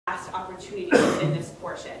vast opportunities in this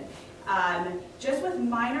portion. Just with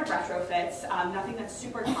minor retrofits, nothing that's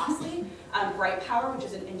super costly, Bright Power, which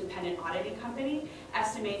is an independent auditing company,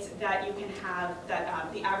 estimates that you can have,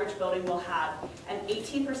 that the average building will have an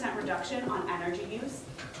 18% reduction on energy use,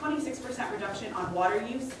 26% reduction on water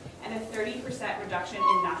use, and a 30% reduction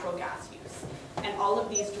in natural gas use. And all of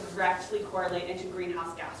these directly correlate into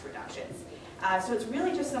greenhouse gas reductions. So it's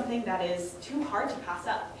really just something that is too hard to pass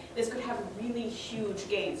up. This could have really huge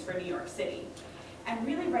gains for New York City. And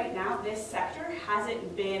really right now, this sector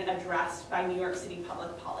hasn't been addressed by New York City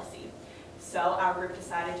public policy. So our group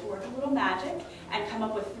decided to work a little magic and come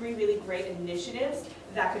up with 3 really great initiatives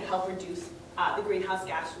that could help reduce the greenhouse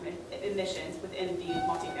gas emissions within the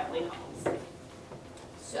multifamily homes.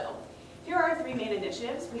 So here are our 3 main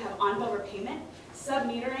initiatives. We have on-bill repayment,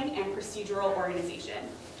 sub-metering, and procedural organization.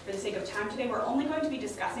 For the sake of time today, we're only going to be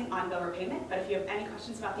discussing on-bill repayment, but if you have any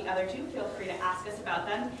questions about the other 2, feel free to ask us about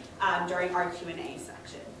them during our Q&A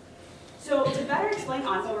section. So to better explain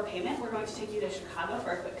on-bill repayment, we're going to take you to Chicago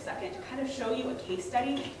for a quick second to kind of show you a case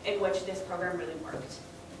study in which this program really worked.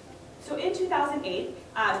 So in 2008,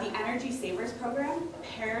 the Energy Savers Program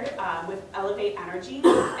paired with Elevate Energy,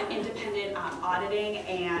 an independent auditing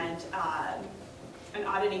and an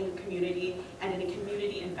auditing community and a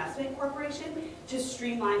community investment corporation to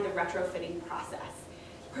streamline the retrofitting process.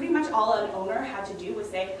 Pretty much all an owner had to do was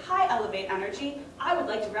say, "Hi, Elevate Energy, I would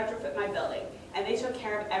like to retrofit my building." And they took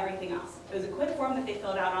care of everything else. It was a quick form that they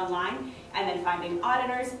filled out online, and then finding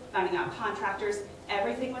auditors, finding out contractors,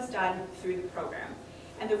 everything was done through the program.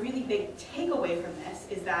 And the really big takeaway from this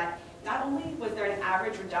is that not only was there an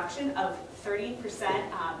average reduction of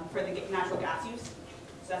 30% for the natural gas use,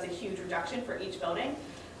 so that's a huge reduction for each building,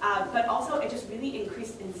 but also it just really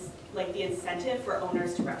increased the incentive for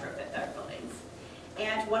owners to retrofit their buildings.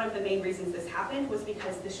 And one of the main reasons this happened was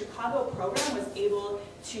because the Chicago program was able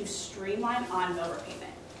to streamline on-bill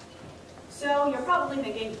repayment. So you're probably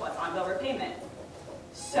thinking, what's on-bill repayment?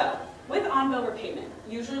 So with on-bill repayment,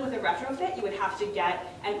 usually with a retrofit, you would have to get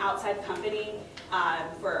an outside company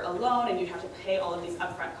for a loan, and you'd have to pay all of these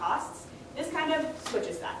upfront costs. This kind of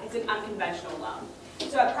switches that. It's an unconventional loan.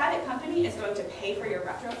 So a private company is going to pay for your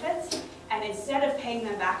retrofits, and instead of paying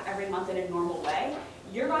them back every month in a normal way,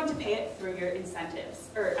 you're going to pay it through your incentives,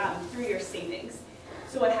 or through your savings.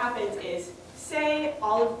 So what happens is, say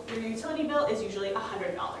all of your utility bill is usually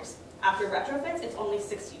 $100. After retrofits, it's only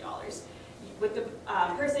 $60. With the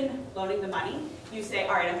person loaning the money, you say,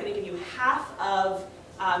 all right, I'm going to give you half of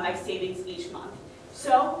my savings each month.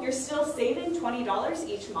 So you're still saving $20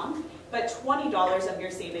 each month, but $20 of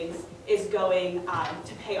your savings is going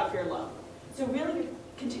to pay off your loan. So really, you're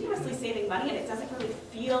continuously saving money, and it doesn't really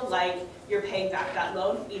feel like you're paying back that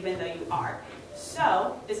loan, even though you are.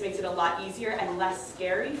 So this makes it a lot easier and less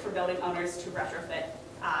scary for building owners to retrofit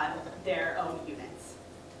their own units.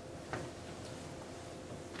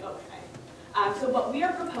 Okay. So what we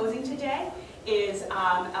are proposing today is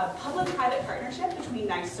a public-private partnership between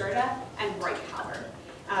NYSERDA and Bright Power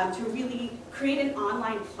to really create an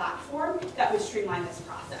online platform that would streamline this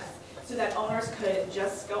process, so that owners could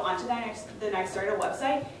just go onto the NYSERDA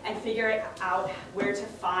website and figure out where to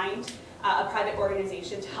find a private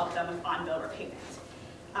organization to help them with on-bill repayment.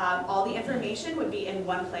 All the information would be in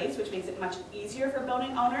one place, which makes it much easier for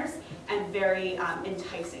building owners and very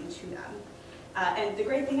enticing to them. And the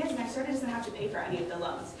great thing is, NYSERDA doesn't have to pay for any of the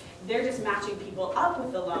loans. They're just matching people up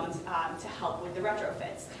with the loans to help with the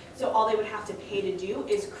retrofits. So all they would have to pay to do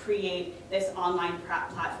is create this online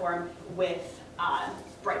platform with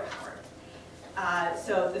Bright Power.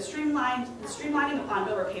 So the streamlining of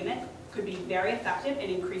on-bill repayment could be very effective in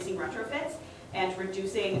increasing retrofits and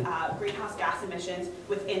reducing greenhouse gas emissions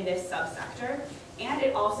within this subsector. And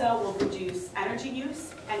it also will reduce energy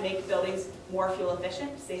use and make buildings more fuel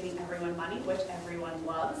efficient, saving everyone money, which everyone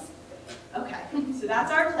loves. Okay, so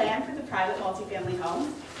that's our plan for the private multifamily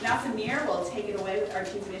homes. Now Samir will take it away with our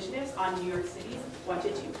team's initiatives on New York City's 1 to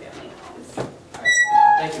 2 family homes. All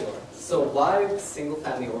right. Thank you, Laura. So why single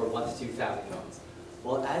family or 1 to 2 family homes?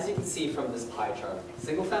 Well, as you can see from this pie chart,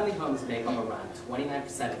 single family homes make up around 29%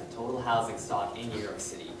 of the total housing stock in New York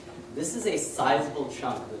City. This is a sizable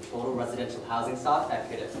chunk of the total residential housing stock that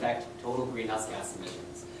could affect total greenhouse gas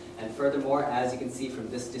emissions. And furthermore, as you can see from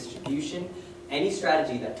this distribution, any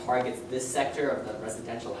strategy that targets this sector of the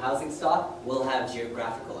residential housing stock will have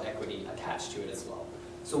geographical equity attached to it as well.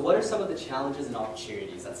 So what are some of the challenges and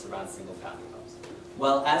opportunities that surround single family homes?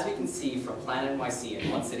 Well, as we can see from PlaNYC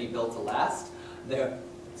and One City Built to Last, there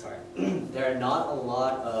are not a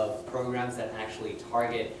lot of programs that actually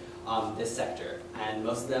target this sector, and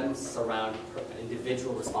most of them surround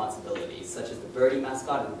individual responsibilities, such as the Birdie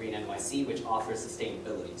mascot and Green NYC, which offers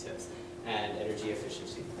sustainability tips and energy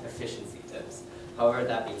efficiency tips. However,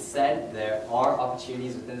 that being said, there are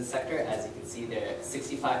opportunities within the sector. As you can see, there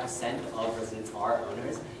 65% of residents are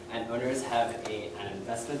owners, and owners have an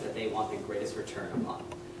investment that they want the greatest return upon.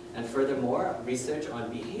 And furthermore, research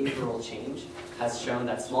on behavioral change has shown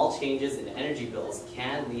that small changes in energy bills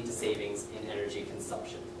can lead to savings in energy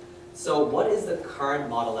consumption. So what is the current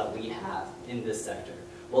model that we have in this sector?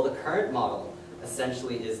 Well, the current model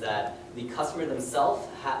essentially is that the customer themselves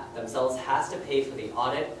has to pay for the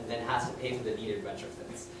audit and then has to pay for the needed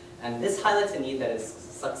retrofits. And this highlights a need that is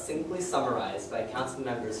succinctly summarized by Council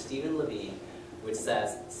Member Stephen Levine, which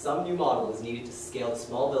says, some new model is needed to scale to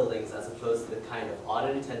small buildings as opposed to the kind of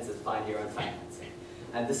audit-intensive find-your-own financing.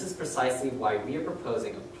 And this is precisely why we are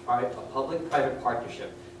proposing a public-private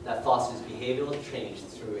partnership that fosters behavioral change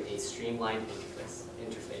through a streamlined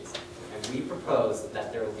interface. And we propose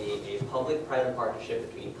that there will be a public-private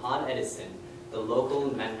partnership between Con Edison, the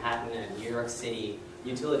local Manhattan and New York City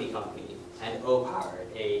utility company, and O-Power,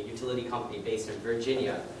 a utility company based in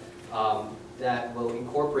Virginia, that will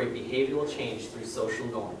incorporate behavioral change through social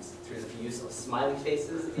norms, through the use of smiley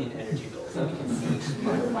faces in energy bills that we can see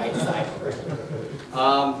on the right side here.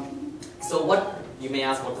 So what, you may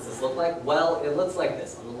ask, what does this look like? Well, it looks like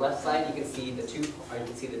this. On the left side, you can see the two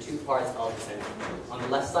parts of this energy bill. On the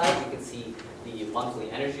left side, you can see the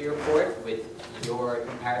monthly energy report with your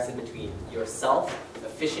comparison between yourself,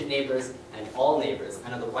 efficient neighbors, and all neighbors.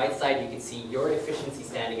 And on the right side, you can see your efficiency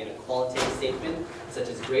standing in a qualitative statement, such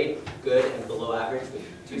as great, good, and below average, with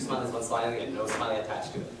 2 smileys, 1 smiley, and no smiley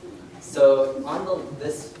attached to it. So on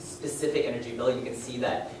this specific energy bill, you can see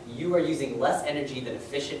that you are using less energy than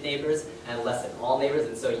efficient neighbors and less than all neighbors,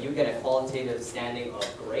 and so you get a qualitative standing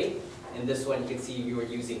of great. In this one, you can see you are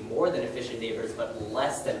using more than efficient neighbors, but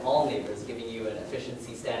less than all neighbors, giving you an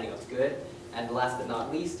efficiency standing of good. And last but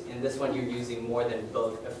not least, in this one, you're using more than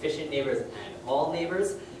both efficient neighbors and all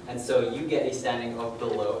neighbors, and so you get a standing of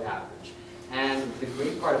below average. And the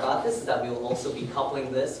great part about this is that we will also be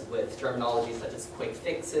coupling this with terminology such as quick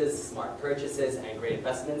fixes, smart purchases, and great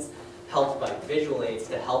investments, helped by visual aids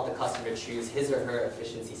to help the customer choose his or her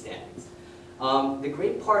efficiency standings. The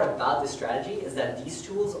great part about this strategy is that these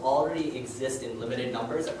tools already exist in limited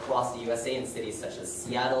numbers across the USA in cities such as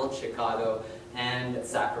Seattle, Chicago, and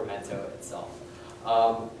Sacramento itself.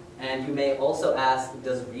 And you may also ask,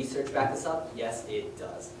 does research back this up? Yes, it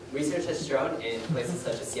does. Research has shown in places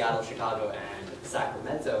such as Seattle, Chicago, and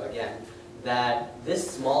Sacramento, again, that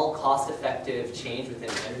this small cost-effective change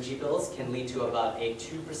within energy bills can lead to about a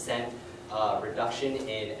 2% reduction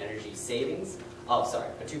in energy savings. Oh, sorry,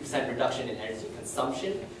 a 2% reduction in energy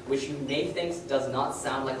consumption, which you may think does not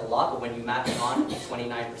sound like a lot, but when you map it on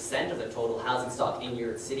 29% of the total housing stock in New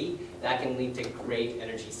York City, that can lead to great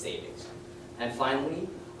energy savings. And finally,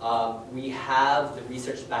 we have the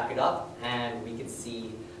research to back it up, and we can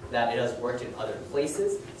see that it has worked in other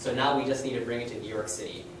places, so now we just need to bring it to New York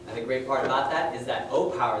City. And the great part about that is that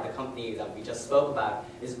O-Power, the company that we just spoke about,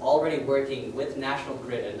 is already working with National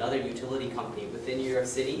Grid, another utility company within New York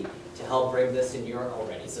City, to help bring this to New York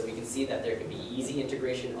already. So we can see that there can be easy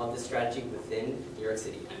integration of this strategy within New York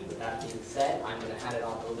City. And with that being said, I'm going to hand it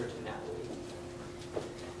on over to Natalie.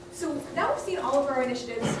 So now we've seen all of our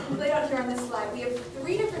initiatives laid out here on this slide. We have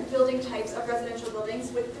 3 different building types of residential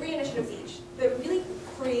buildings with 3 initiatives each that really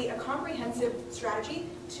create a comprehensive strategy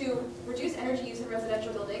to reduce energy use in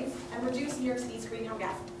residential buildings and reduce New York City's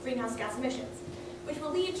greenhouse gas emissions, which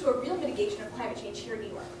will lead to a real mitigation of climate change here in New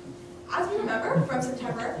York. As we remember from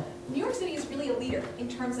September, New York City is really a leader in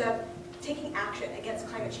terms of taking action against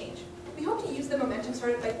climate change. We hope to use the momentum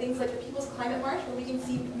started by things like the People's Climate March, where we can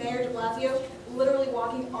see Mayor de Blasio literally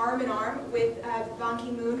walking arm in arm with Ban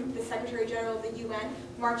Ki-moon, the Secretary General of the UN,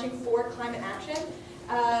 marching for climate action.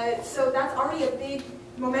 So that's already a big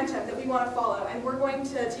momentum that we want to follow, and we're going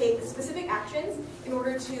to take specific actions in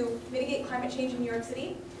order to mitigate climate change in New York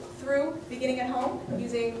City through beginning at home,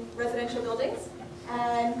 using residential buildings.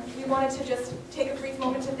 And we wanted to just take a brief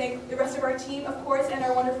moment to thank the rest of our team, of course, and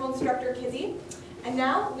our wonderful instructor, Kizzy. And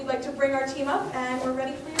now we'd like to bring our team up, and we're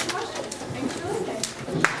ready for your questions. Thanks for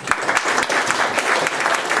listening.